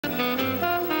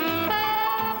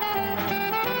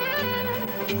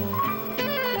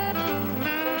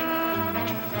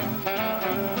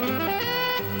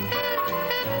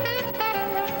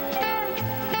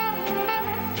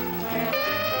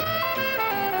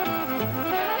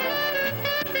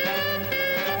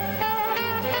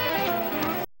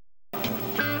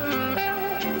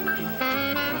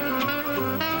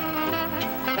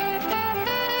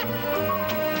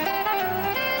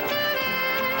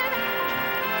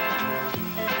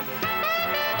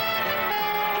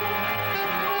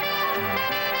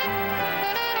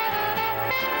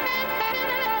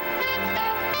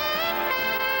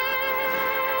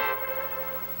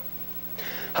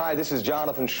Hi, this is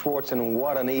Jonathan Schwartz, and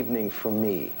what an evening for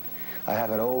me. I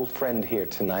have an old friend here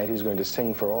tonight who's going to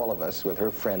sing for all of us with her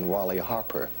friend Wally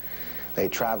Harper. They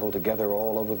travel together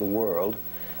all over the world,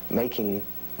 making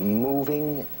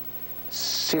moving,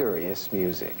 serious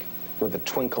music with a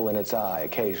twinkle in its eye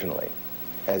occasionally,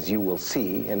 as you will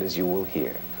see and as you will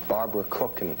hear. Barbara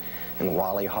Cook and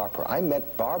Wally Harper. I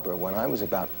met Barbara when I was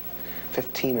about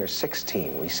 15 or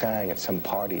 16. We sang at some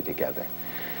party together.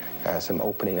 Some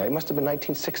opening, it must have been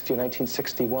 1960 or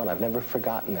 1961. I've never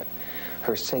forgotten it.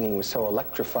 Her singing was so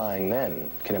electrifying then.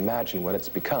 You can imagine what it's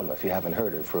become if you haven't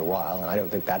heard her for a while, and I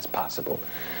don't think that's possible.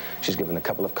 She's given a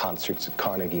couple of concerts at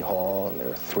Carnegie Hall, and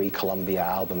there are 3 Columbia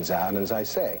albums out, and as I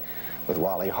say, with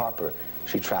Wally Harper,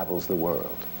 she travels the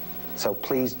world. So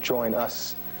please join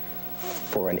us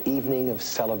for an evening of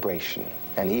celebration,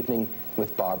 an evening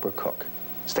with Barbara Cook.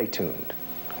 Stay tuned.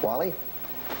 Wally,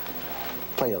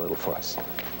 play a little for us.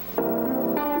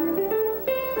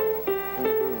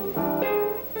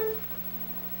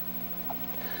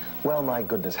 Well, my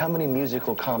goodness, how many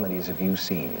musical comedies have you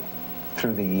seen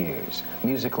through the years?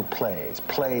 Musical plays,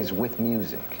 plays with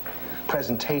music,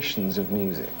 presentations of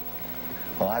music.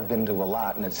 Well, I've been to a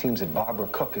lot, and it seems that Barbara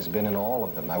Cook has been in all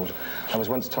of them. I was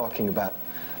once talking about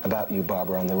you,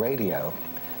 Barbara, on the radio,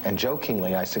 and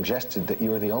jokingly I suggested that you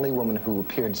were the only woman who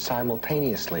appeared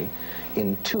simultaneously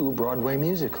in 2 Broadway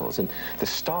musicals. And the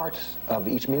start of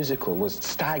each musical was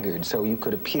staggered, so you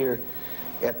could appear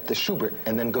at the Schubert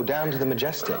and then go down to the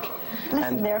Majestic. Listen,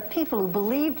 and there are people who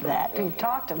believe that, who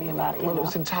talk to me about it. Well, it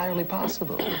was entirely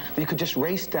possible. You could just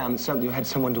race down, you had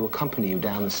someone to accompany you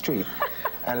down the street.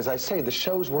 And as I say, the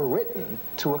shows were written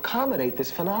to accommodate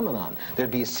this phenomenon. There'd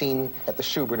be a scene at the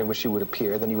Schubert in which you would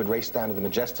appear, then you would race down to the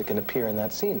Majestic and appear in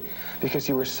that scene, because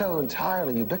you were so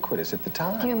entirely ubiquitous at the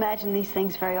time. Do you imagine these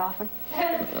things very often?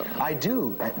 I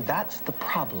do. That's the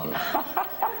problem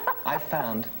I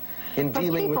found in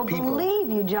dealing with people. People believe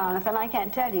you, Jonathan. I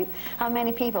can't tell you how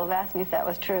many people have asked me if that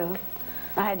was true.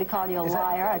 I had to call you a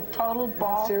liar, a total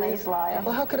bald-faced liar.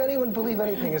 Well, how could anyone believe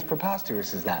anything as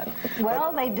preposterous as that?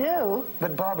 Well, they do.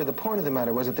 But Barbara, the point of the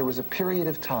matter was that there was a period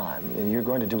of time, and you're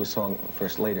going to do a song for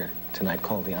us later tonight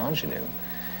called The Ingenue,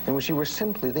 in which you were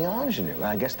simply the ingenue.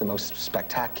 I guess the most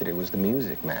spectacular was the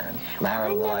music man,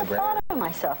 Marilyn the librarian. I never thought of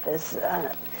myself as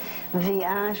the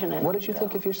ingenue. What did you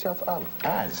think of yourself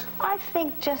as? I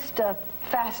think just a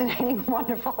fascinating,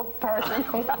 wonderful person.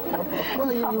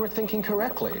 Well, you were thinking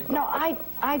correctly. No,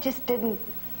 I just didn't.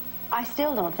 I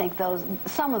still don't think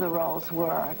some of the roles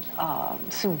were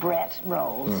soubrette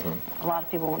roles. Mm-hmm. A lot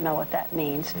of people won't know what that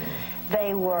means. Mm-hmm.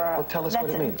 They were... Well, tell us what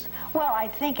it means. Well, I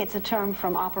think it's a term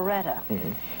from operetta.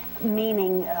 Mm-hmm.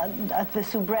 Meaning the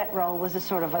soubrette role was a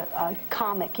sort of a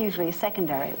comic, usually a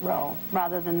secondary role,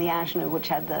 rather than the ingenue, which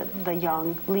had the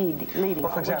young leading role.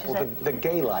 Well, for example, the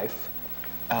gay life,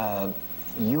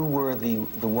 you were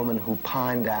the woman who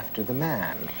pined after the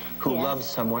man, who loved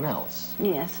someone else.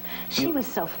 Yes. She was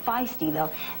so feisty, though.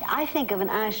 I think of an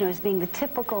ingenue as being the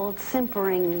typical,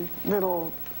 simpering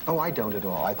little... Oh, I don't at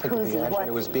all. I think of the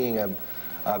ingenue as being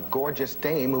a gorgeous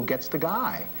dame who gets the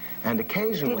guy. And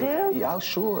occasionally... You do? Yeah,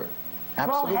 sure.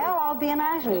 Absolutely. Well, hell, I'll be an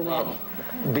ingenue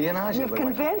then. Be an ingenue. You've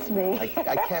convinced me.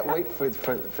 I can't wait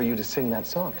for you to sing that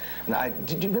song. And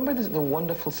did you remember the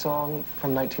wonderful song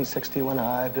from 1961,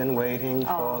 I've been waiting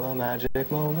for the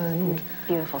magic moment?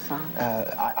 Beautiful song.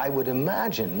 I would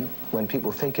imagine when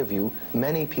people think of you,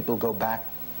 many people go back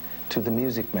to the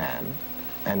Music Man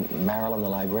and Marilyn the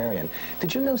librarian.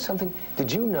 Did you know something?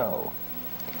 Did you know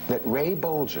that Ray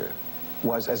Bolger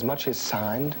was as much as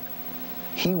signed?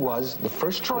 He was the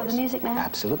first choice. For the Music Man?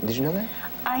 Absolutely. Did you know that?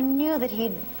 I knew that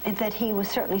he was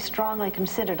certainly strongly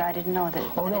considered. I didn't know that.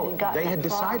 Oh, no, they had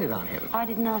decided on him. I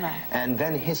didn't know that. And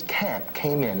then his camp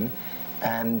came in,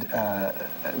 and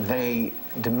they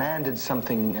demanded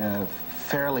something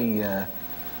fairly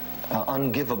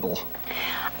ungivable.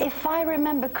 If I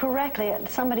remember correctly,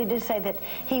 somebody did say that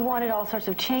he wanted all sorts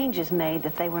of changes made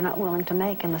that they were not willing to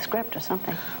make in the script or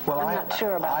something. Well, I'm not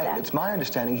sure about that. It's my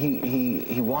understanding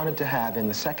he wanted to have, in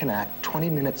the second act, 20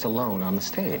 minutes alone on the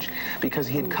stage, because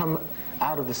he had come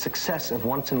out of the success of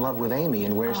Once in Love with Amy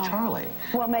and Where's Charlie?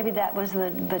 Well, maybe that was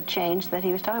the change that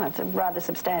he was talking about. It's a rather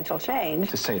substantial change.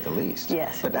 To say the least.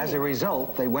 Yes. But as a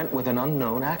result, they went with an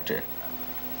unknown actor.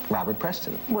 Robert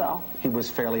Preston. Well, he was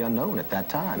fairly unknown at that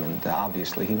time, and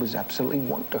obviously he was absolutely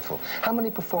wonderful. How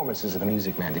many performances of The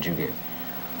Music Man did you give?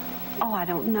 Oh, I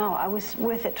don't know. I was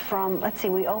with it from, let's see,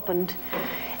 we opened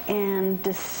in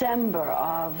December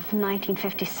of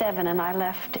 1957, and I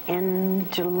left in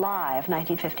July of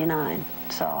 1959.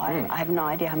 So I have no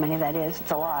idea how many that is.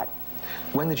 It's a lot.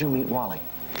 When did you meet Wally?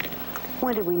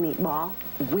 When did we meet, Wall?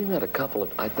 We met a couple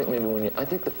of, I think maybe when you, I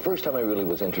think the first time I really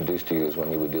was introduced to you is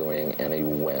when you were doing Any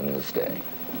Wednesday.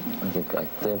 I think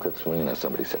that's when, you know,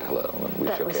 somebody said hello and we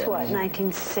shook hands. That was what,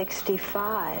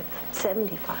 1965,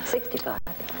 75, 65.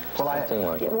 Well,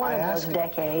 One of those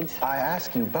decades. I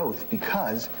ask you both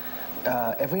because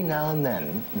every now and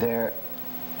then there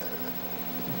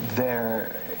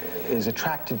is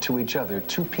attracted to each other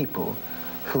two people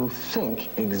who think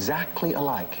exactly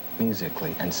alike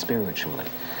musically and spiritually.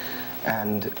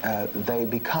 And they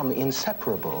become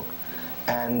inseparable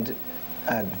and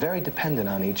very dependent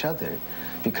on each other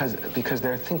because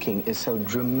their thinking is so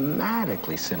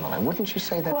dramatically similar. Wouldn't you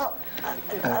say that? Well,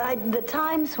 the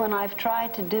times when I've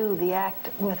tried to do the act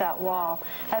without Wall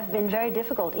have been very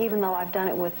difficult, even though I've done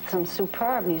it with some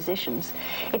superb musicians.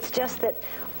 It's just that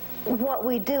what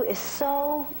we do is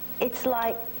so, it's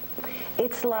like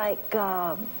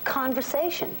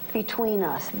conversation between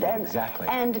us. Exactly.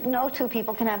 And no two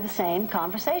people can have the same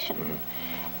conversation.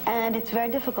 And it's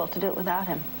very difficult to do it without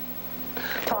him.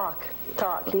 Talk.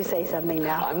 You say something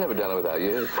now. I've never done it without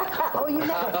you. Oh, you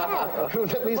never have?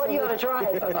 Well, you ought to try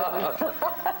it sometime.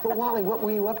 Well, Wally, what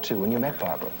were you up to when you met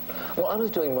Barbara? Well, I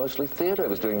was doing mostly theater. I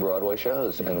was doing Broadway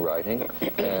shows and writing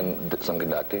and some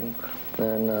conducting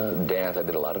and dance. I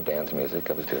did a lot of dance music.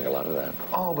 I was doing a lot of that.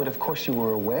 Oh, but of course you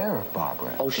were aware of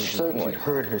Barbara. Oh, certainly. You'd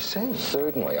heard her sing.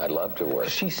 Certainly. I loved her work.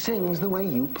 She sings the way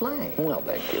you play. Well,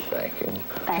 thank you, thank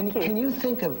you. Can you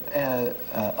think of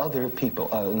other people,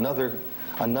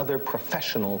 another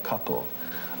professional couple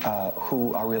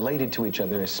who are related to each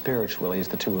other as spiritually as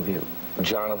the two of you?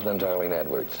 Jonathan and Darlene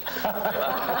Edwards.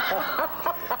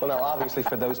 Well, now, obviously,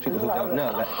 for those people who don't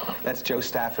know, that's Joe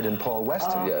Stafford and Paul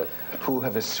Weston, Yes. who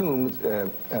have assumed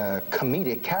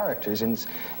comedic characters. In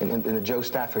the Joe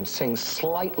Stafford sings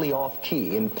slightly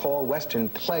off-key, and Paul Weston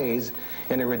plays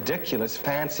in a ridiculous,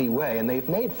 fancy way, and they've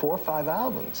made 4 or 5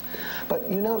 albums. But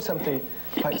you know something,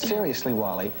 quite seriously,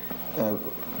 Wally,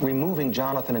 removing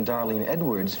Jonathan and Darlene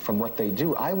Edwards from what they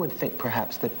do, I would think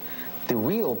perhaps that the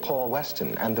real Paul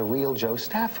Weston and the real Joe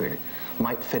Stafford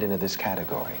might fit into this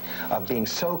category of being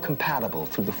so compatible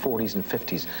through the 40s and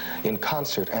 50s in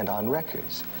concert and on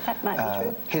records. That might be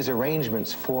true. His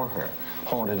arrangements for her,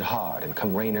 Haunted Heart and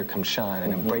Come Rain or Come Shine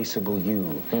and Embraceable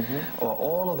You, or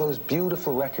all of those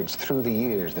beautiful records through the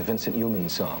years, the Vincent Newman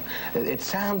song. It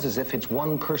sounds as if it's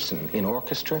one person in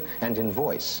orchestra and in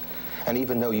voice. And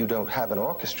even though you don't have an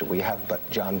orchestra, we have but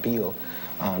John Beal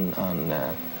on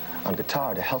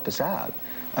guitar to help us out.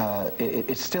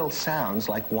 It still sounds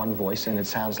like one voice, and it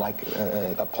sounds like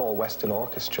a Paul Weston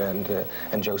orchestra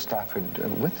and Joe Stafford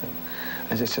with them.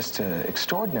 It's just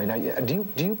extraordinary. Now, do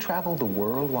you travel the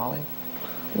world, Wally?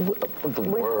 The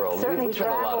world. Certainly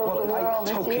traveled the world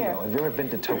this Tokyo. year. Have you ever been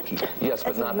to Tokyo? Yes,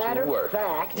 but not to work. As a matter of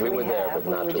fact, we were there, but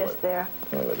not to work. We were just there.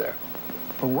 We were there.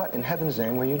 Well, what in heaven's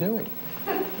name were you doing?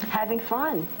 Having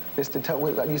fun. You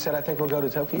said, I think we'll go to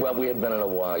Tokyo? Well, we had been in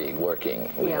Hawaii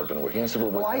working. We had been working. I said, well,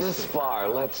 we're this far.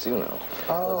 Let's, you know.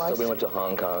 So we went to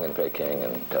Hong Kong and Peking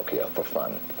and Tokyo for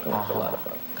fun. It was a lot of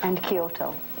fun. And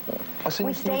Kyoto. So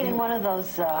we stayed in one of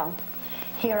those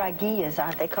hiragiyas,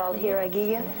 aren't they called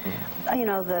hiragiya? You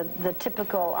know, the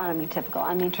typical, I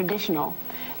mean traditional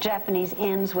Japanese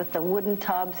inns with the wooden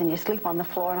tubs and you sleep on the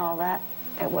floor and all that.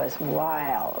 It was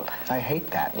wild. I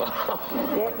hate that.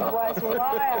 It was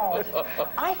wild.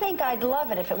 I think I'd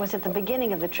love it if it was at the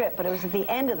beginning of the trip, but it was at the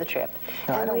end of the trip.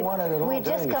 No, I don't want it at all. We'd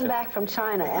just come back from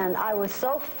China, and I was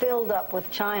so filled up with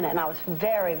China, and I was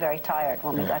very, very tired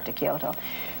when we got to Kyoto.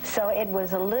 So it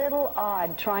was a little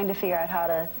odd trying to figure out how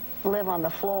to live on the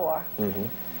floor.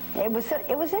 It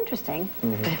was interesting.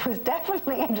 It was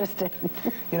definitely interesting.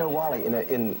 You know, Wally, in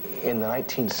the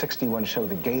 1961 show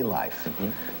The Gay Life,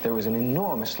 there was an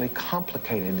enormously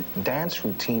complicated dance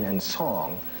routine and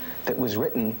song that was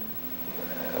written,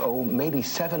 maybe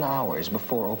 7 hours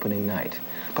before opening night.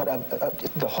 But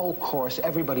the whole chorus,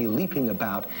 everybody leaping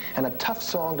about, and a tough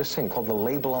song to sing called The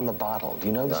Label on the Bottle. Do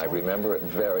you know the song? I remember it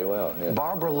very well. Yeah.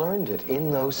 Barbara learned it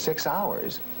in those 6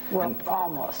 hours. Well,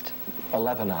 almost.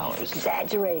 11 hours.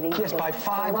 Exaggerating. Yes, by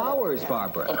 5 hours,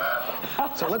 Barbara.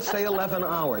 So let's say 11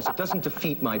 hours. It doesn't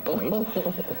defeat my point.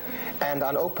 And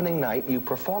on opening night, you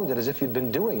performed it as if you'd been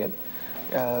doing it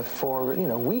for, you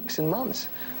know, weeks and months.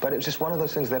 But it was just one of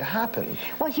those things that happened.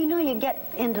 Well, you know, you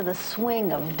get into the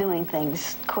swing of doing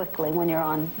things quickly when you're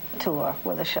on tour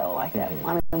with a show like that.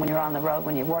 I mean, when you're on the road,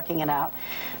 when you're working it out.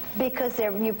 Because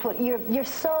you're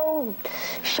so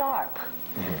sharp.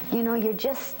 You know,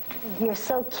 you're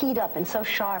so keyed up and so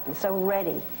sharp and so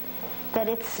ready that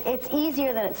it's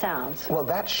easier than it sounds. Well,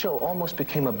 that show almost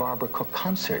became a Barbara Cook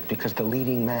concert because the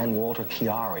leading man, Walter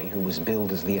Chiari, who was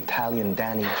billed as the Italian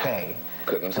Danny Kaye,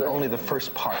 Couldn't say. Only the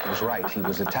first part was right. He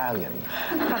was Italian.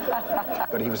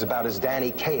 But he was about as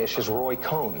Danny Kaye-ish as Roy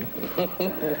Cohn.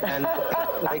 And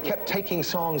they kept taking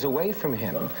songs away from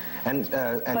him.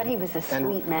 But he was a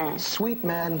sweet man. Sweet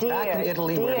man, dear, back in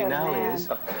Italy where he now man. is,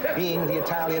 being the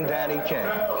Italian Danny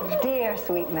Kaye. Dear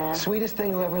sweet man. Sweetest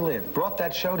thing who ever lived. Brought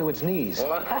that show to its knees.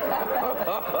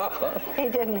 He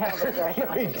didn't help it very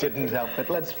much. He didn't help it,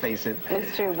 let's face it.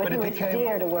 It's true, but he was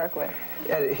dear to work with.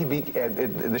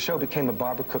 The show became a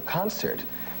Barbara Cook concert,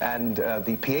 and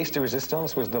the pièce de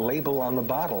résistance was the label on the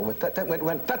bottle. With that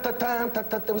went ta ta ta ta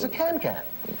ta. There was a can-can.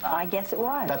 I guess it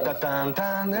was. Ta ta ta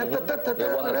ta ta ta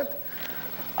ta.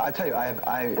 I tell you,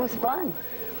 it was fun.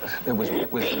 It was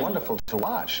wonderful to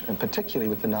watch, and particularly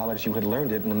with the knowledge you had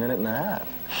learned it in a minute and a half.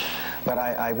 But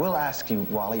I will ask you,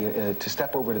 Wally, to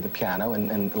step over to the piano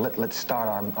and let's start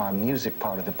our music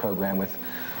part of the program with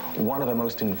one of the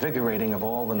most invigorating of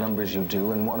all the numbers you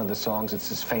do, and one of the songs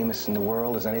that's as famous in the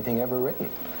world as anything ever written.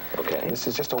 Okay. This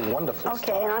is just a wonderful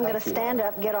Okay, and I'm going to stand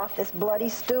up, get off this bloody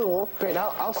stool. Great,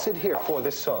 I'll sit here for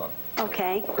this song.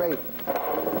 Okay. Great.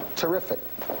 Terrific.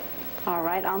 All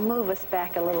right, I'll move us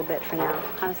back a little bit for now.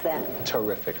 How's that?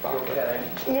 Terrific, Barbara. Okay.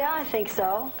 Yeah, I think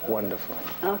so. Wonderful.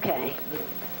 Okay.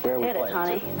 Where are we Hit it,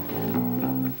 honey.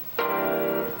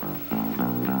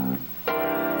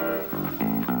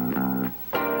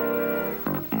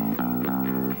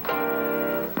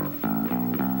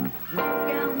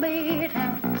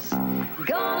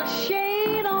 Got a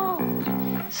shade on,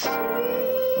 sweet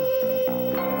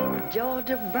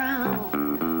Georgia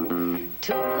Brown,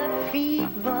 2 left feet,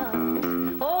 but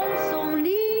oh so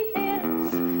neat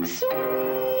is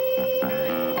sweet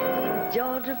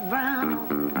Georgia Brown.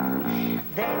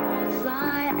 They all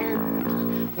sigh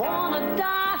and wanna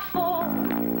die for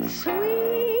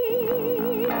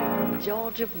sweet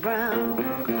Georgia Brown.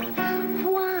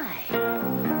 Why?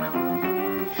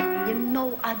 You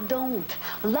know I don't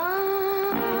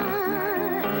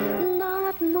lie,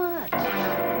 not much.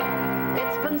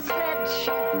 It's been said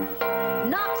she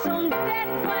knocks on dead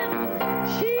when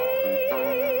she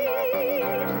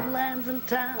lands in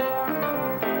town.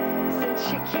 Since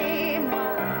she came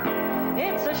on,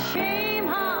 it's a shame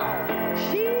how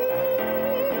she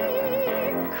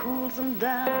cools them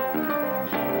down.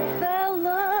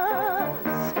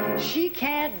 Fellas, she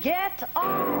can't get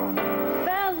on.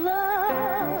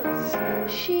 Fellas,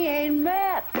 she ain't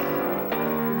met.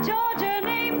 Georgia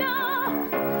named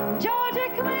her, Georgia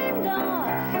claimed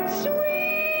her, sweet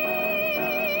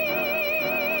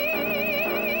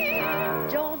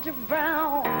Georgia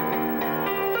Brown.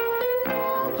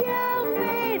 No gal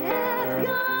maid has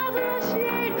got a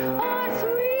shade or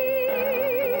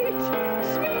sweet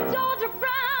Georgia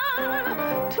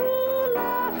Brown. 2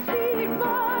 left feet,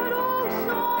 but oh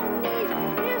so neat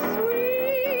is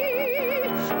sweet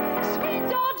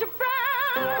Georgia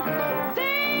Brown.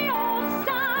 They all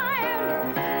sigh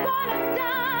and wanna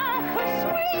die for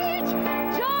sweet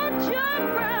Georgia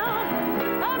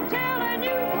Brown. I'm telling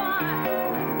you why.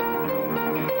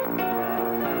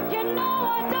 You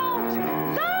know I don't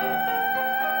lie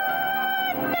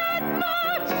that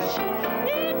much.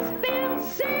 It's been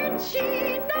said she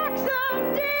knocks them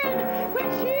dead when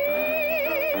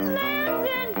she lands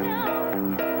in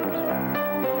town.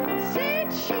 Said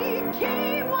she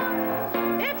came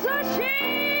on, it's a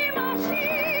shame how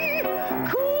she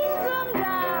cools them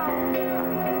down.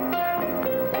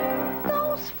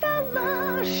 Those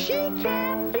fellas she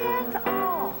can't get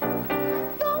on.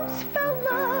 Those fellas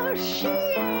she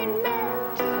ain't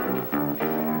met.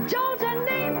 Georgia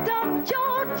named her,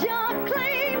 Georgia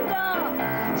claimed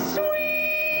her, sweet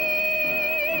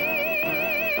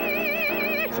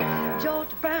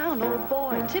Georgia Brown. Oh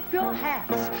boy, tip your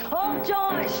hats. Oh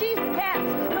joy, she's the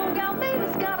cat's. No gal maid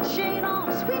has got a shade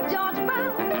on. Sweet Georgia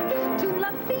Brown. 2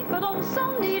 left feet, but oh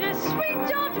so neat is sweet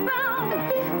Georgia Brown.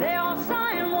 They all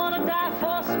sigh and wanna die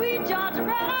for sweet Georgia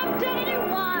Brown. I'm telling you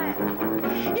why.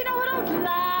 You know I don't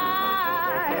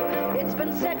lie. It's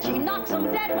been said she knocks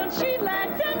them dead when she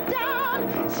lands in town.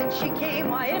 Since she came,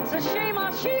 why it's a shame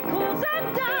how she cools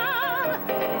them down.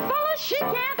 Fellas she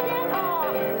can't get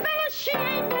on. Fellas she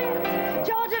ain't met.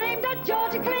 Georgia named her,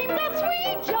 Georgia claimed that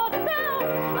sweet Georgia Brown.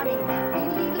 I mean,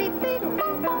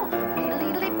 beedly-beedle-bom-bom,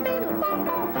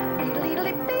 beedly-beedle-bom-bom,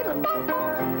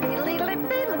 beedly-beedle-bom-bom,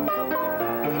 beedly-beedle-bom-bom,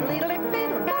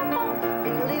 beedly-beedle-bom-bom,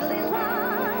 beedly-la.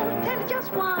 Tell you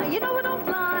just why, you know I don't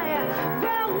lie.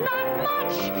 Well, not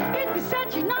much. It's been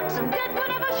said she knocks them dead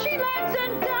whenever she lands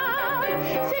in town.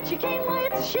 Since she came, why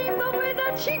it's a shame the way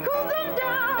that she cools them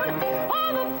down.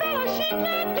 All the fellas she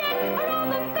can't get, or all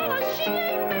the fellas she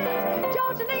ain't met.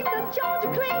 Georgia named her, Georgia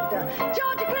claimed her,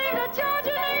 Georgia claimed her,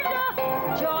 Georgia named her,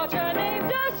 Georgia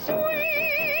named her,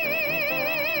 sweet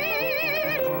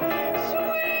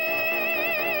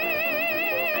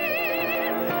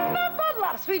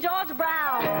Sweet George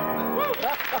Brown.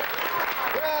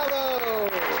 Bravo!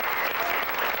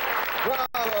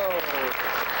 Bravo!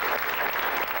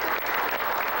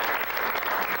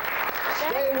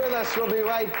 Stay with us. We'll be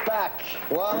right back.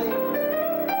 Wally?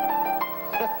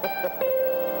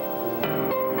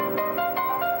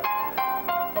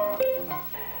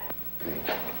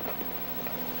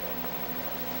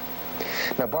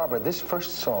 Now, Barbara, this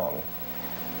first song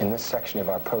in this section of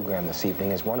our program this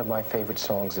evening is one of my favorite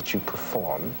songs that you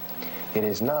perform. It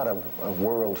is not a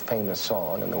world-famous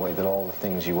song in the way that All the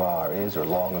Things You Are is, or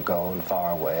Long Ago and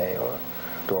Far Away,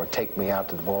 or Take Me Out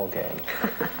to the Ball Game.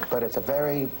 But it's a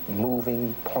very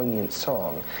moving, poignant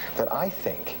song that I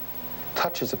think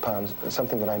touches upon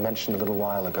something that I mentioned a little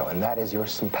while ago, and that is your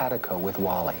simpatico with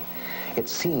Wally. It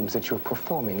seems that you're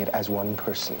performing it as one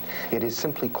person. It is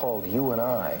simply called You and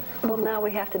I. Well, now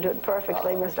we have to do it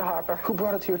perfectly, Mr. Harper. Who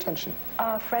brought it to your attention?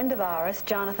 A friend of ours,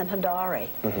 Jonathan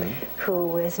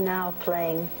who is now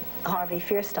playing Harvey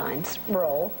Fierstein's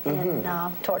role in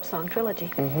Torch Song Trilogy.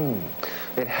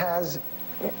 It has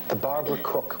the Barbara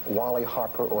Cook, Wally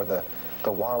Harper, or the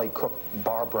Wally Cook,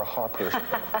 Barbara Harper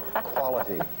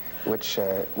quality, which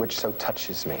so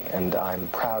touches me, and I'm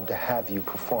proud to have you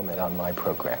perform it on my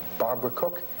program. Barbara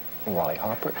Cook and Wally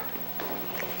Harper.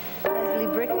 Leslie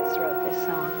Brickets wrote this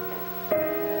song.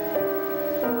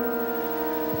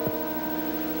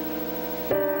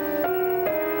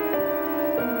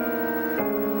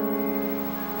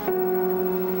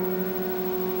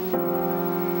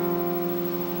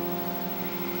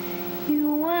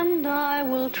 You and I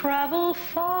will travel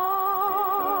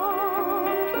far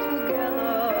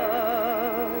together.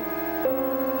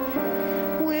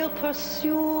 We'll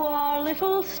pursue our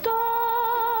little star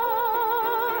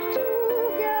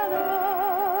together.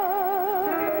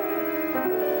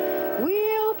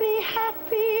 We'll be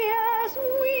happy as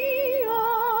we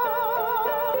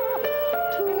are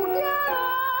together.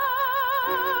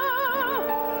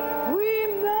 We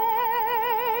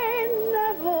may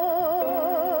never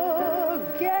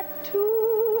get to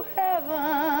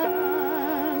heaven,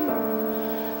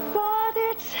 but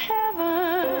it's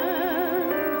heaven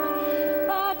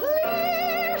at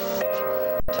least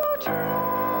to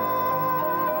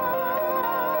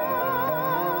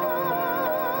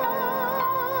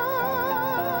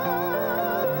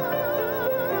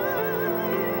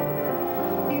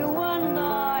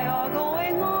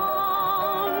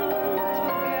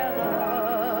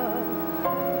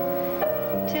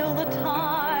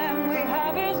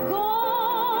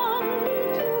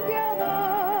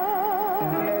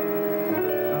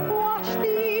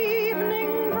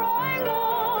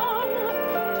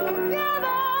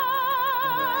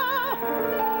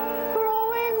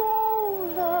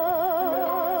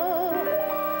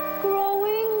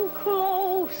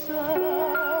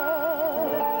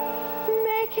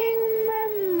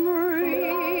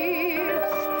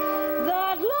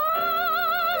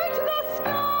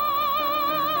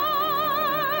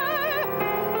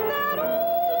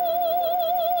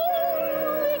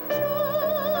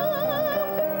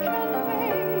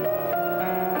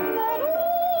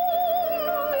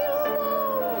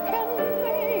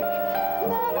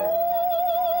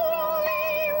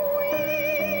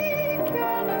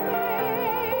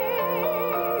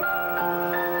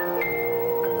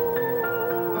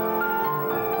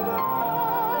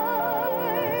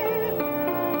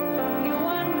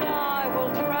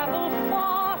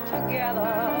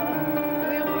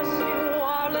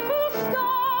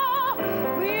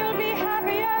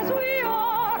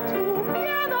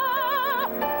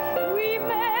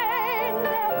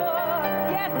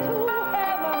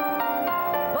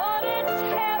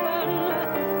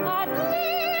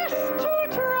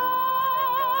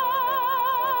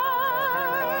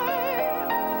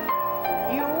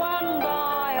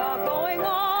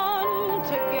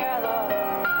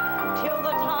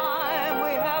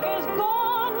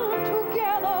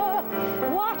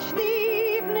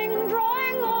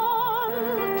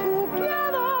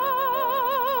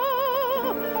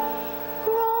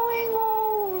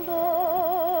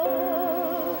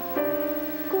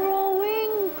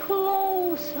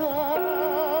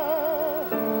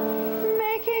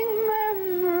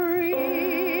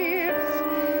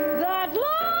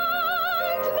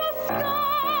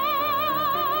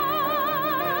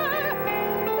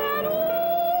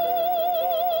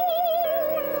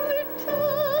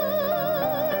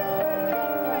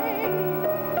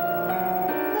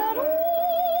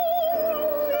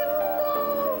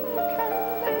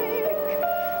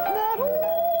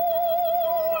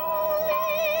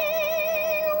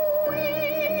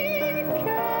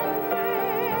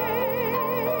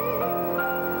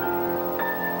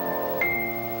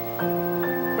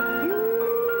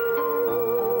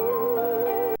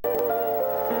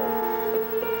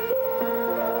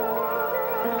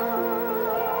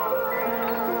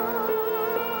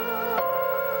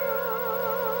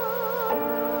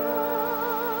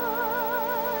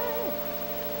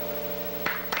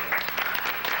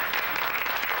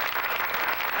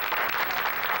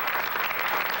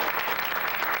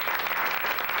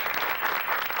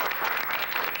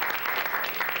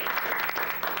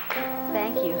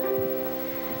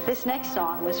This next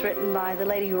song was written by the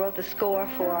lady who wrote the score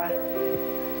for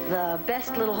the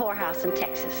best little whorehouse in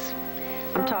Texas.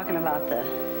 I'm talking about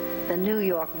the New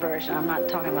York version. I'm not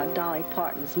talking about Dolly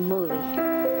Parton's movie.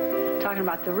 I'm talking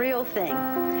about the real thing,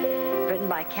 written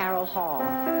by Carol Hall.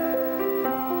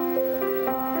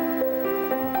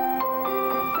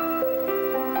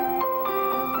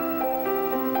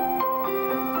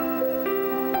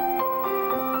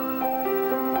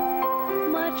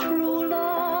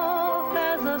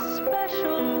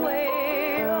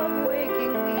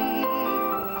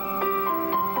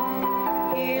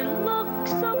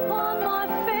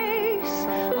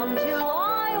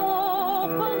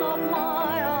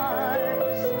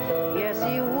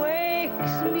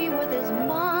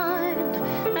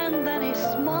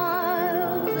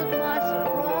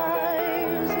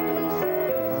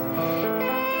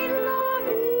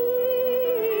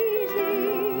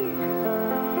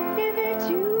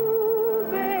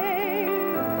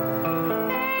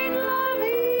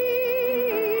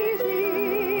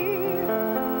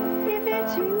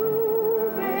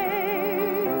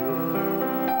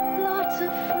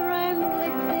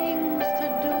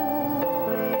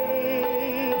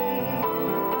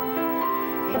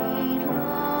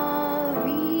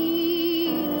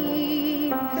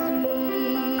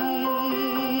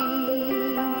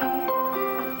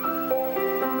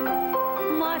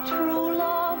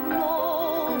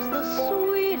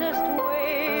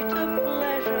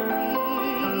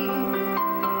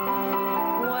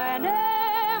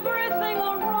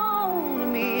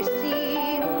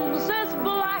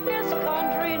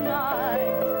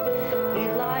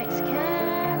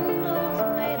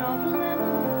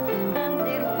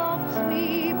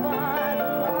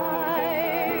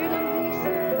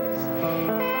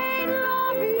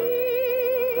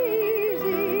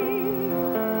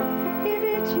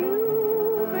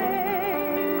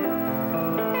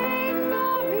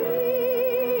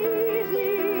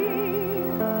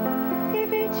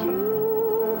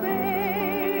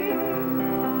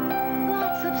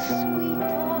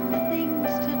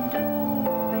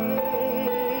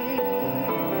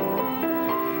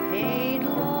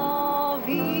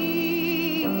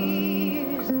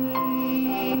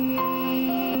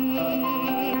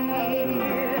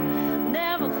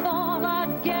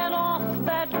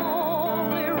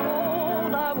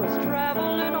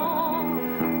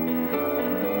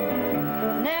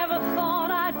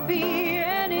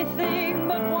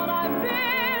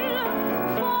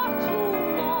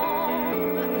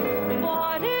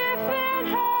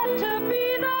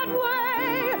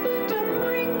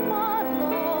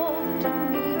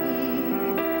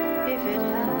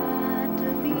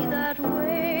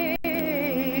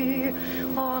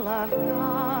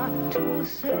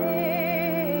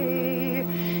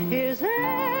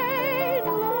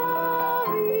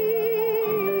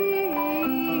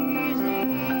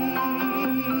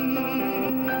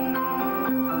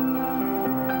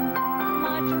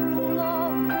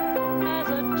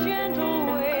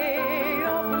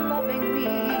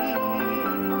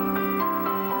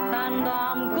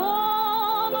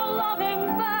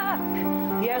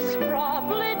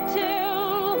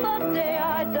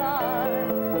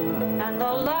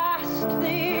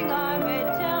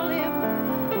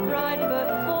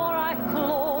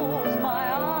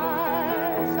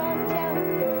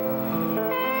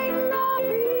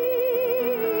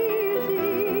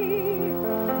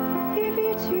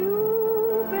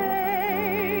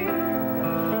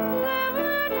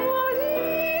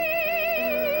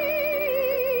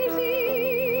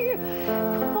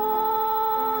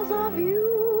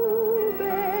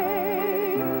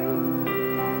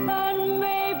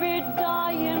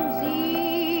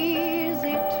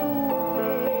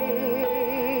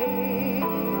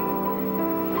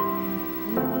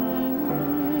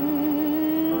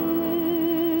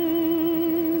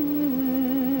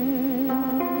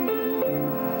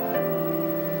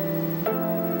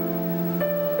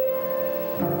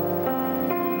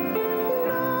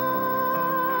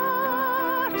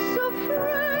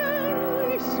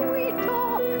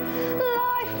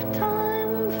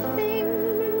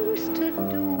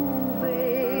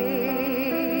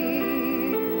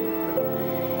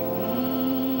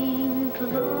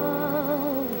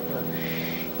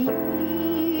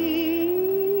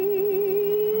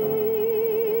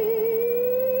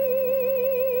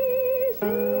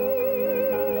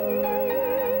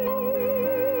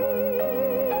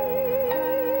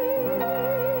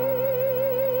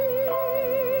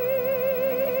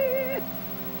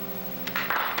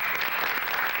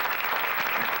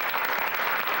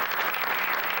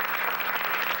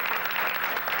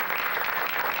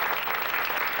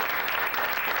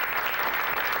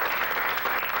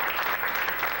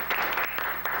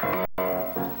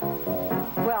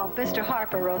 Mr.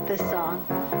 Harper wrote this song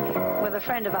with a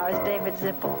friend of ours, David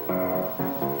Zippel.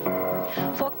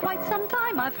 For quite some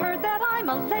time I've heard that I'm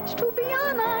alleged to be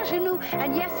an ingenue.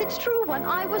 And yes, it's true, when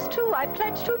I was 2, I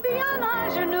pledged to be an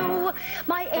ingenue.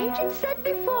 My agent said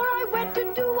before I went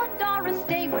to do what Doris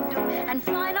Day would do and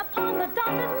sign upon the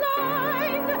dotted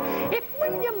line if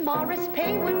William Morris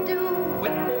Pay would do.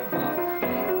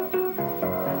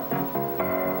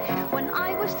 When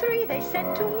I was 3, they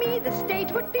said to me the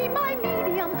stage would be my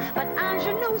medium, but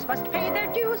ingenues must pay their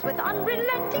dues with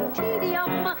unrelenting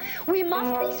tedium. We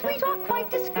must be sweet or quite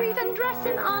discreet and dress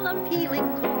in unappealing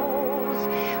clothes.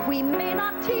 We may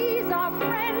not tease our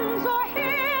friends or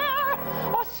hair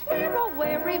or swear or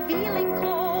wear revealing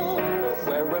clothes.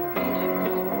 Wear revealing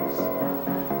clothes.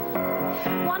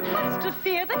 One has to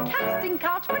fear the casting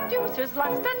couch producers,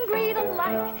 lust and greed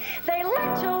alike. They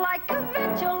let you like,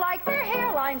 covet you like, their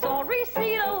hairlines all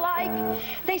recede alike.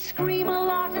 They scream a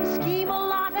lot and scheme a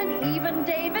lot, and even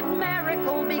David Merrick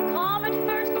will be calm at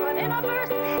first, but in a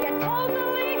burst get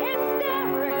totally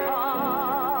hysterical.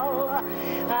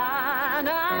 An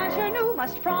ingenue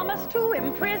must promise to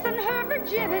imprison her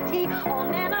virginity. All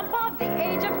men above the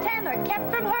age of 10 are kept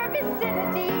from her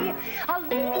vicinity. A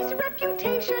lady's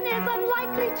reputation is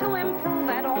unlikely to improve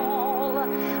at all.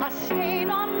 A stain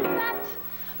on that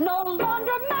no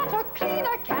laundromat or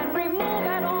cleaner can remove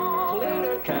at all.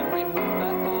 Cleaner can remove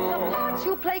at all. The parts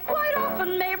you play quite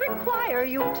often may require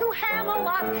you to ham a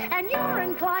lot, and you're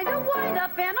inclined to wind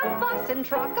up in a bus and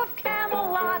truck of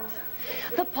Camelot.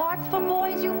 The parts for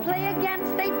boys you play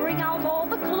against, they bring out all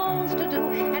the clones to do,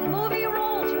 and movie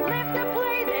roles you live to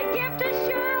play, they give to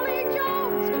Shirley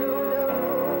Jones to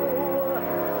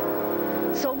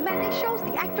do. So many shows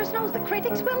the actress knows the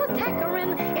critics will attack her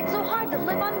in. It's so hard to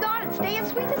live on guard and stay as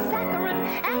sweet as saccharin.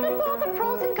 Add up all the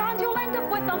pros and cons, you'll end up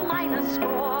with a minus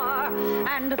score.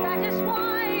 And that is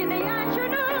why the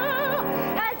ingenue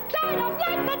has died off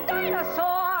like the dinosaur.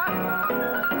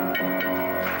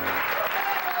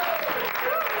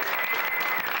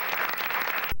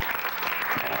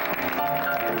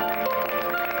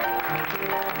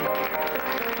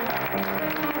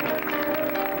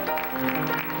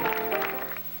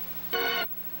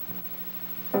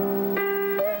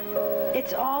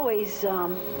 It's always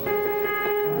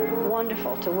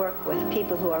wonderful to work with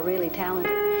people who are really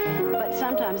talented, but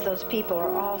sometimes those people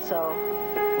are also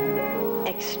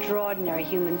extraordinary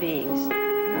human beings,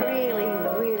 really,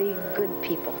 really good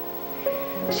people.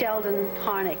 Sheldon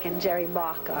Harnick and Jerry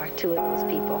Bach are 2 of those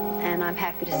people, and I'm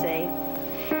happy to say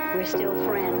we're still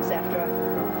friends after,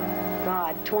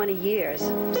 God, 20 years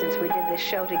since we did this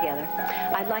show together.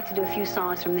 I'd like to do a few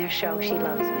songs from their show, She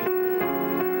Loves Me.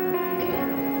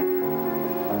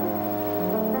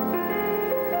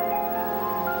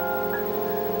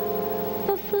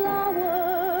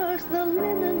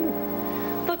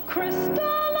 Crystal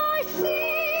I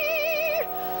see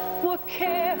were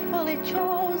carefully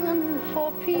chosen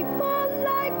for people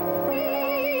like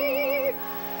me.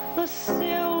 The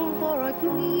silver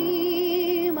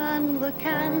agleam and the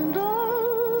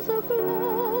candles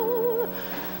aglow.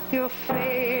 Your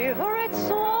favorite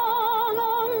song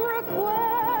on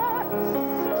request.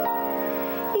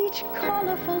 Each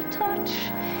colorful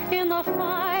touch in the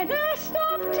finest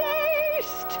of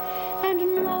taste. And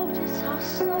notice how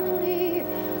subtly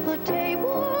the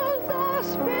tables are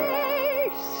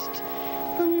spaced.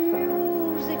 The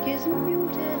music is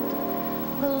muted,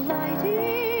 the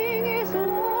lighting is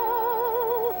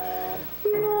low.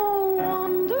 No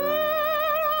wonder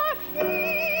I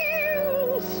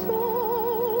feel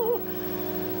so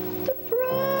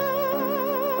depressed.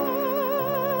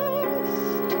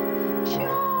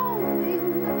 Charming,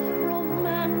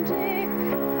 romantic,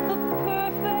 the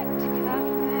perfect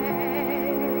cafe.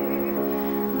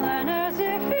 Then as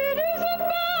if it isn't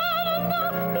bad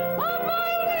enough, a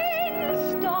violin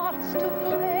starts to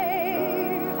play.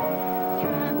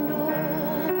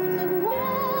 Candles and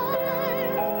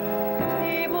wine,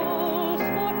 tables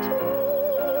for 2.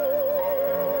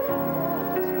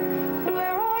 But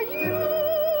where are you,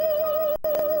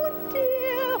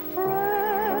 dear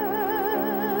friend?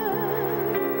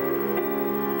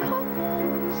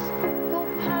 Couples go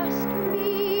past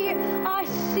me, I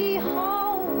see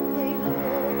how they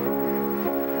look,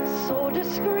 so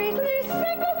discreetly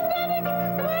sympathetic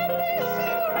when they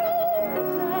see the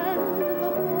rose and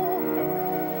the book.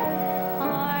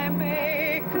 I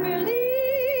make believe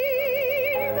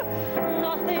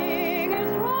nothing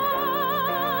is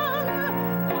wrong.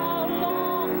 How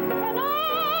long can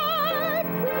I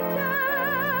pretend?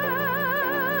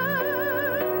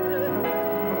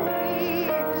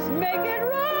 Please make it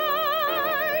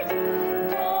right.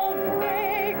 Don't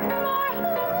break my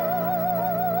heart.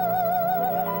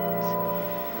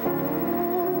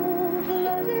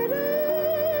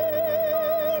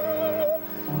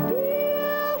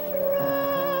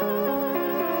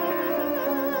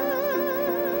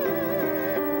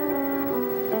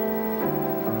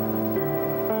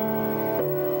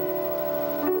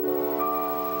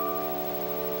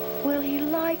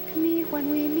 like me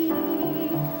when we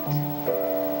meet?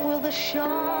 Will the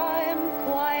shy and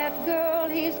quiet girl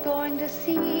he's going to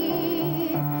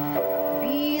see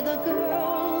be the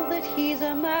girl that he's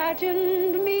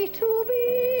imagined me to be?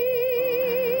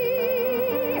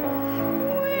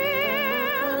 Will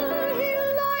he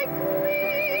like me?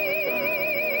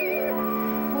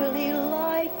 Will he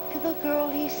like the girl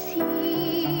he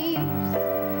sees?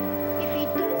 If he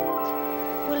doesn't,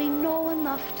 will he know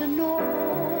enough to know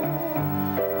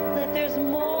that there's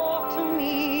more to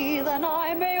me than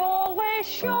I may always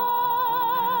show?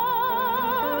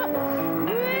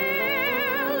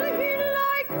 Will he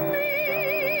like me?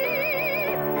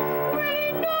 Will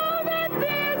he know that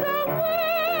there's a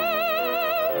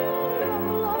world of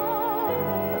love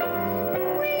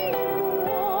waiting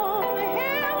for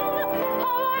him?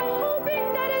 How I'm hoping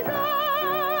that his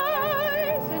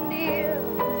eyes and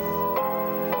ears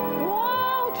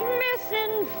won't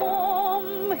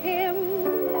misinform him.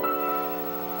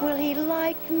 Will he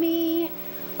like me?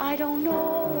 I don't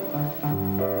know.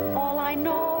 All I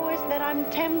know is that I'm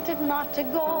tempted not to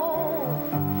go.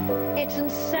 It's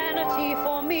insanity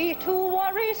for me to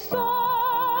worry so.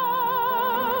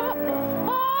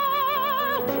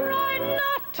 I'll try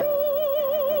not to.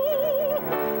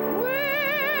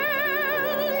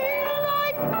 Will he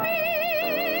like me?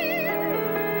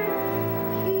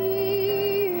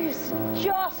 He's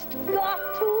just got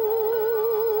to.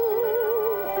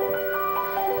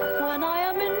 When I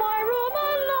am in my room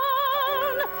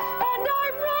alone and I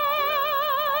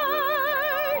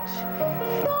write,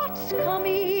 thoughts come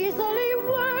easily,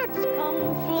 words come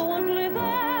fluently then.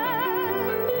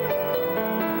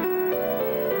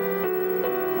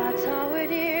 That's how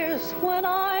it is when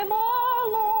I'm alone.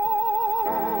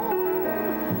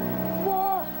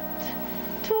 But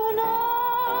tonight,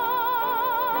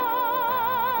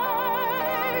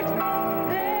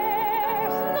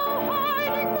 there's no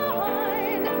hiding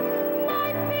behind my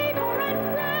paper and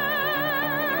pen.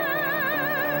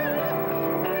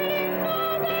 We know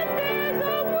that there's a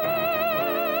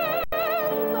world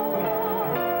of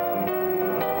love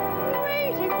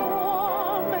waiting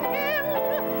for him.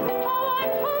 How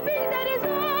I'm hoping that his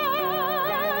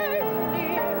eyes and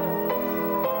ears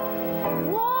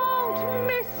won't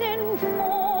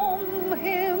misinform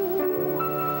him.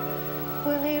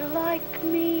 Will he like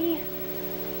me?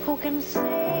 Who can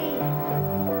say?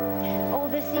 Oh,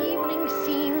 this evening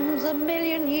seems a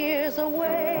million years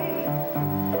away.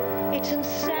 It's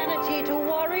insanity to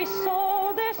worry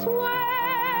so this way.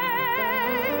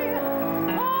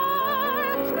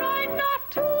 I'll try not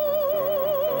to.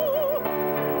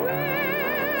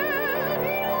 Will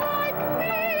he like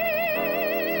me?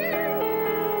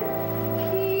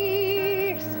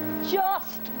 He's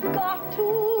just got to.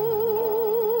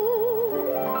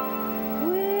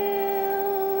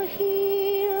 Will he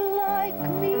like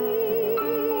me?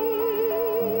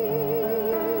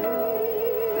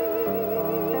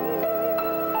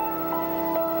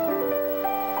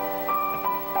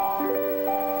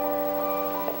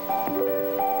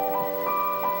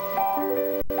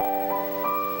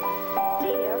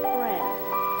 Dear friend,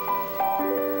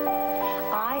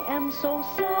 I am so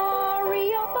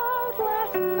sorry about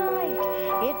last night.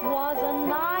 It was a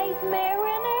nightmare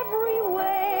in every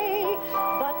way.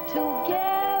 But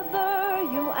together,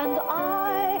 you and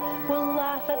I will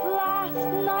laugh at last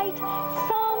night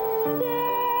someday.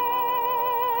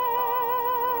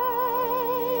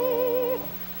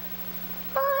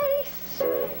 Ice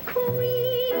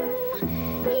cream.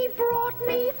 He brought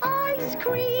me ice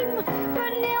cream.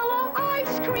 Vanilla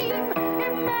ice cream.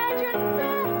 Imagine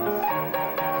that.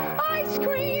 Ice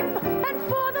cream. And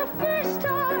for the first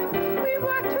time, we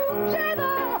were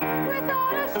together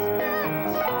without a spat.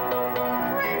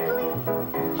 Friendly.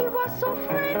 He was so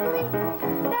friendly.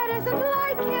 That isn't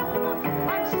like him.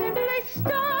 I'm simply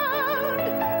stunned.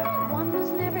 The wonders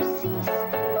never cease.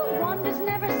 The wonders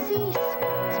never cease.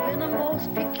 It's been a most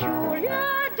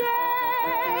peculiar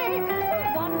day.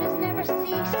 The wonders never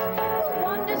cease. The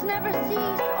wonders never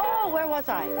cease. Oh, where was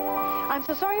I? I'm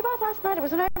so sorry about last night. It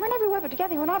was a nightmare everywhere, but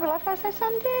together you and I were left last night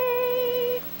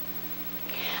Sunday.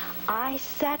 I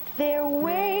sat there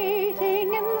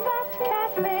waiting in that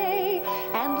cafe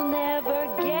and never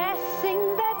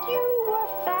guessing that you were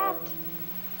fat,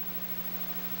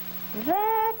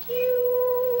 that you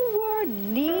were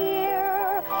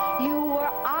near, you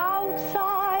were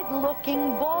outside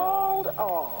looking bold.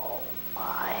 Oh,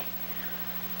 my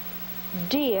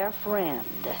dear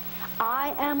friend,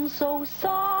 I am so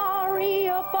sorry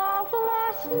about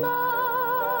last night.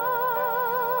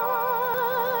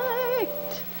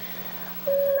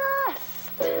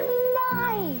 Last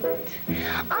night,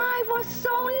 I was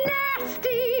so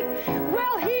nasty.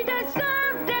 Well, he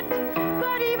deserved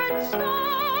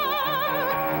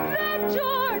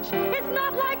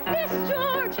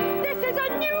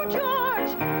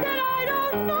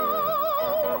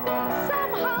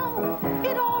Somehow,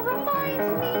 it all reminds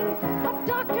me of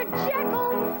Dr.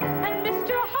 Jekyll and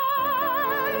Mr.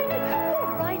 Hyde. For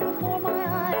right before my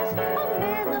eyes, a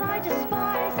man that I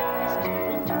despise has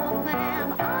turned into a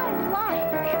man I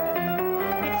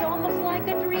like. It's almost like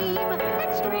a dream, and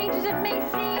strange as it may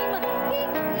seem, he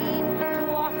came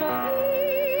to offer me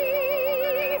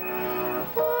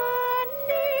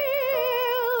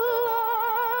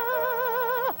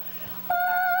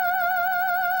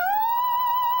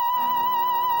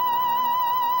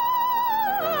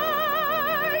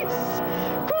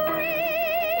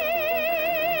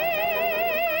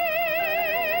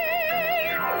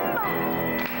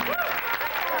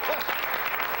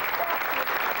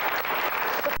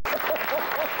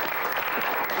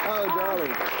Oh,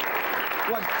 darling.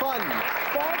 What fun.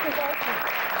 Thank you, thank you.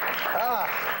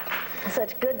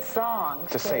 Such good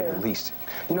songs, To say the least.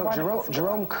 You know, Wonderful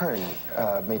Jerome Kern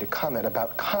made a comment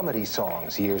about comedy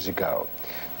songs years ago.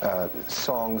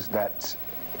 Songs that,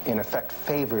 in effect,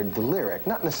 favored the lyric.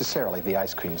 Not necessarily the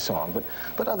ice cream song,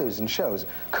 but others in shows.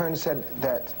 Kern said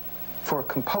that for a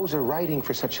composer writing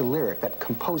for such a lyric, that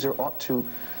composer ought to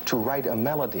write a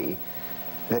melody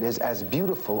that is as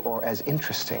beautiful or as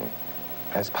interesting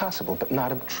as possible, but not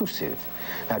obtrusive.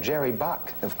 Now, Jerry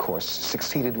Bach, of course,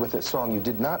 succeeded with a song you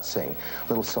did not sing, a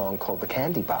little song called The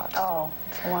Candy Box. Oh,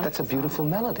 it's a wonderful That's a beautiful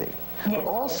melody. Yes, but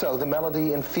also the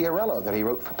melody in Fiorello that he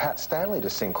wrote for Pat Stanley to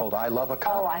sing called I Love a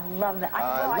Cop. Oh, I love that.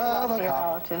 I love a Fiorello,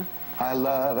 cop. too. I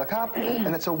love a cop.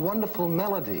 And it's a wonderful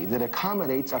melody that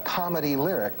accommodates a comedy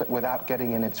lyric, but without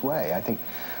getting in its way. I think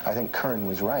Kern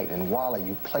was right. And Wally,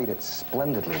 you played it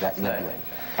splendidly, that medley.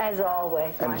 As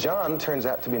always. And John turns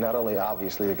out to be not only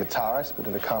obviously a guitarist, but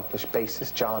an accomplished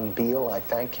bassist. John Beal, I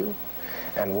thank you.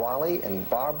 And Wally and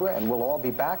Barbara, and we'll all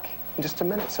be back in just a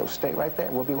minute, so stay right there.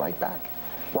 We'll be right back.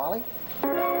 Wally?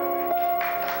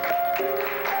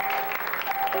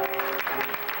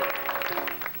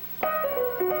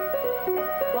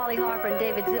 Wally Harper and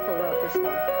David Zippel wrote this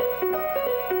one.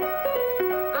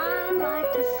 I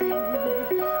like to sing,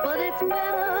 but it's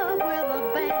better with a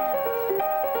band.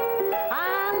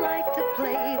 I like to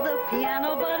play the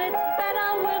piano, but it's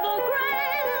better with a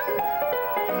grand.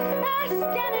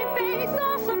 Ask any bass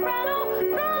or soprano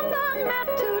from the Met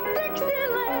to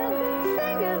Dixieland.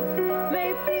 Singing,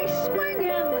 maybe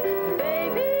swinging,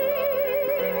 baby,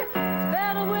 it's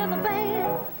better with a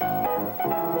band.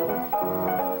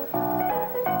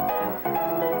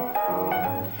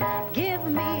 Give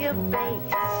me a bass,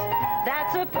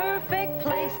 that's a perfect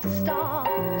place to start.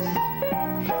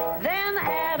 Then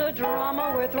add a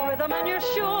drummer with rhythm and you're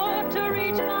sure to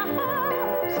reach my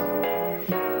heart.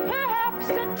 Perhaps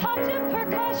a touch of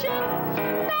percussion,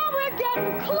 now we're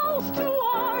getting close to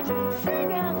art.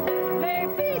 Singing,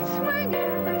 maybe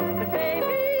swinging, but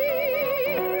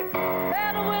baby,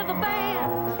 better with a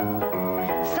band.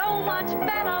 So much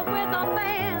better with a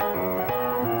band.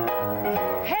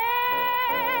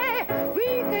 Hey, we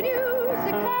could use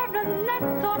a clarinet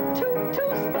or two to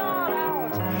start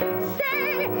out.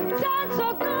 Say, it sounds so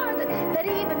good that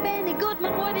even Benny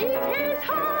Goodman would eat his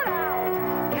heart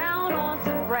out. Count on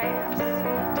some brass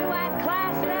to add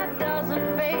class that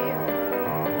doesn't fail.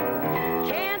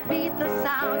 Can't beat the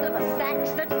sound of a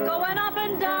sax that's going up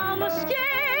and down the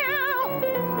scale.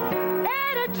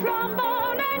 And a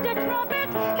trombone and a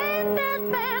trumpet, and that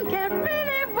band can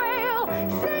really wail.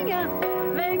 Singing,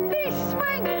 maybe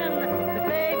swinging, but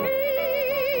baby,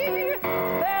 it's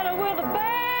better with a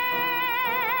band.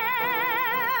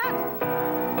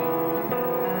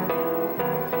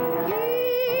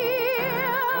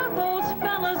 Hear those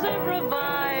fellas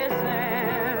improvising.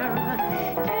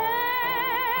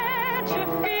 Can't you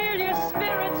feel your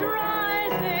spirits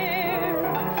rising?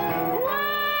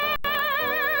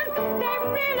 When they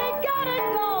really got it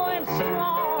going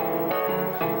strong,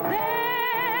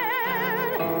 then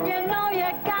you know you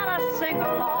gotta sing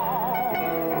along.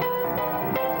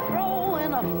 Throw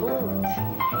in a flute,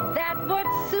 that would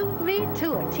suit me to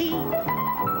a T.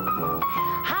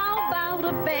 How about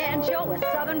a banjo, a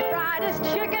southern fried as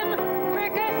chicken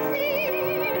fricassee?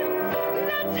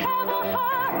 Let's have a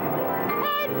harp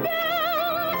and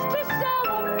bells to sell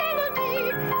a melody.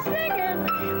 Singing,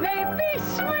 maybe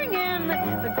swinging,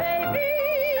 but baby,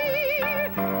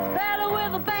 it's better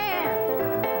with a band.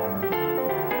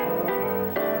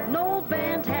 No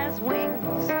band has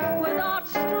wings without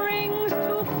strings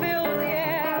to fill the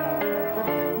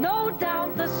air. No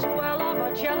doubt the swell of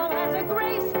a cello has a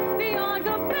grace beyond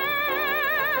compare.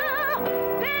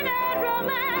 Then add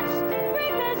romance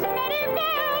with as many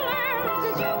violins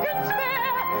as you can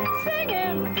spare.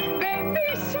 Singing, maybe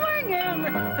swinging,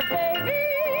 but baby,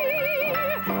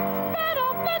 it's better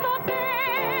with a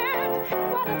band.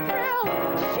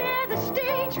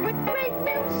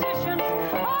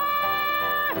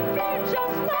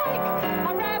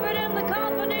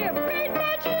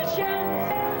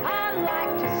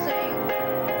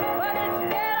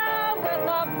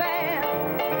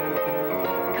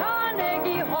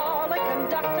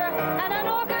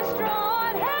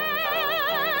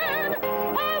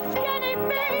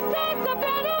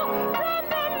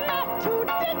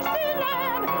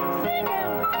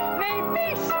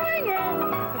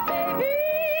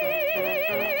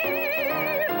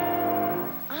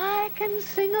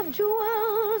 sing of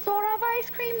jewels or of ice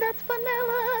cream that's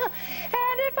vanilla.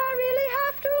 And if I really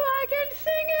have to, I can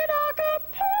sing it a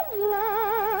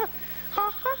cappella. Ha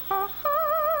ha ha ha.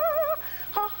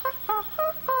 Ha ha ha ha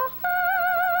ha.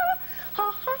 Ha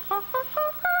ha ha ha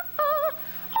ha.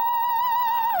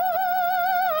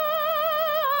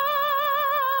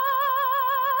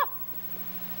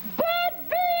 But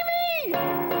baby,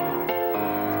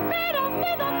 it's better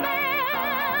with a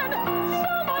man.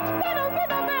 So much better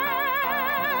with a man.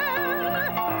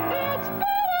 It's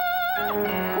better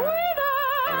with a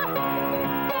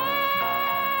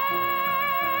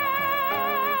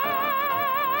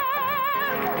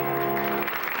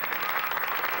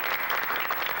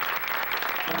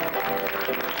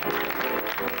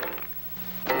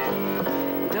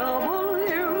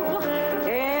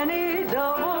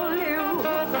W-N-E-W,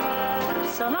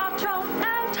 Sinatra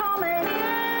and Tommy,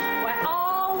 where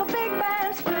all the big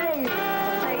bands played, the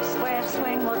place where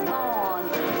swing was born,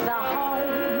 the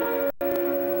home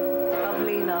of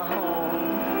Lena Horne.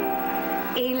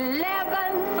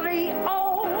 1130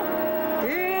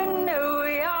 in New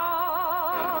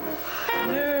York,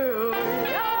 New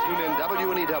York. Tune in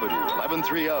WNEW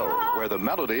 1130, where the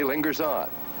melody lingers on.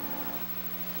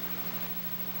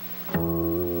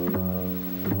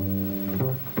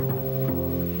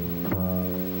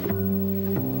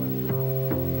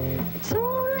 It's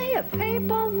only a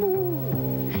paper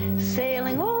moon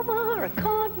sailing over a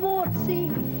cardboard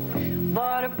sea,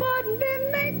 but it wouldn't be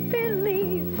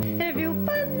make-believe if you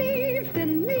believed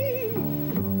in me.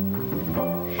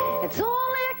 It's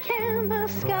only a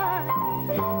canvas sky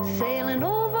sailing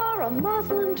over a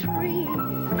muslin tree,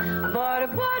 but it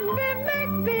wouldn't be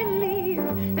make-believe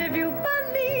if you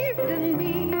believed in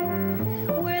me.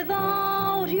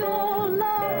 Without your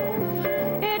love,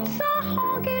 it's a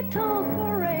honky-tonk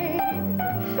parade.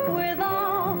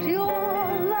 Without your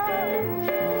love,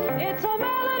 it's a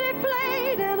melody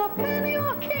played in a penny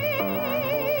arcade.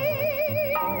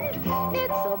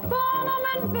 It's a Barnum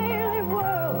and Bailey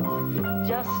world,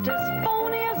 just as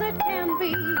phony as it can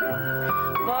be.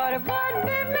 But it wouldn't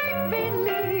be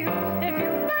make-believe if you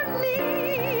believe.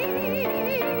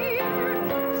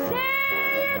 Say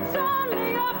it's only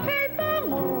a paper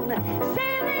moon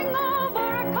sailing over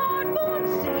a cardboard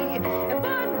sea. It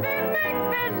wouldn't be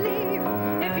make-believe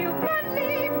if you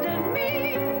believed in me.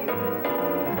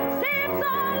 Say it's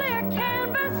only a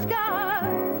canvas sky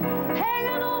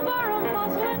hanging over a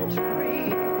muslin tree.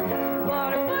 But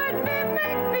it wouldn't be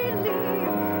make-believe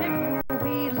if you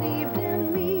believed in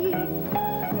me.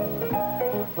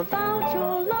 Without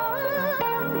your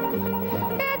love,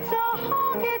 it's a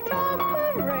honky-tonk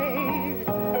parade.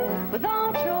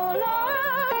 Without your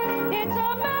love, it's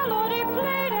a melody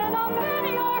played in a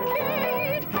penny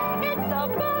arcade. It's a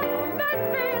Barnum and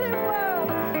Bailey world,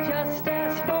 just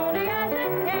as phony as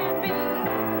it can be.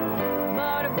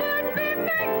 But it wouldn't be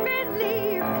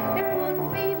make-believe. It wouldn't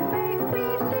be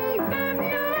make-believe if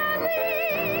you believed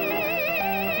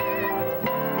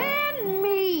in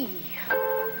me.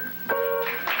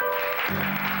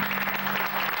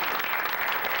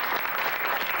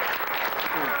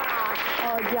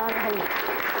 Oh, Jonathan.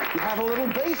 You have a little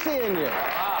bassy in you.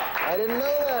 I didn't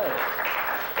know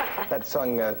that. That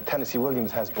song, Tennessee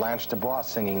Williams has Blanche DuBois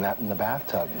singing that in the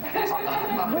bathtub. Really?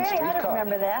 I don't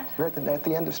remember that. We're at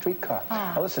the end of Streetcar.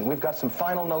 Now listen, we've got some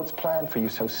final notes planned for you,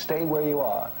 so stay where you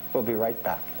are. We'll be right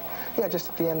back. Yeah, just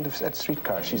at the end of at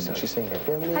Streetcar, she's singing. I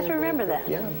have to remember that.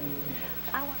 Yeah.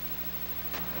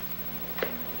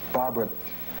 Barbara,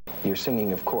 your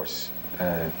singing, of course,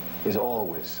 is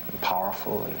always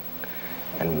powerful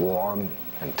and warm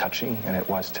and touching, and it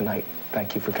was tonight.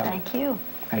 Thank you for coming. Thank you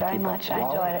very much. I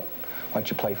enjoyed it. Why don't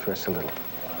you play for us a little?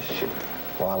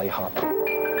 Wally Harper.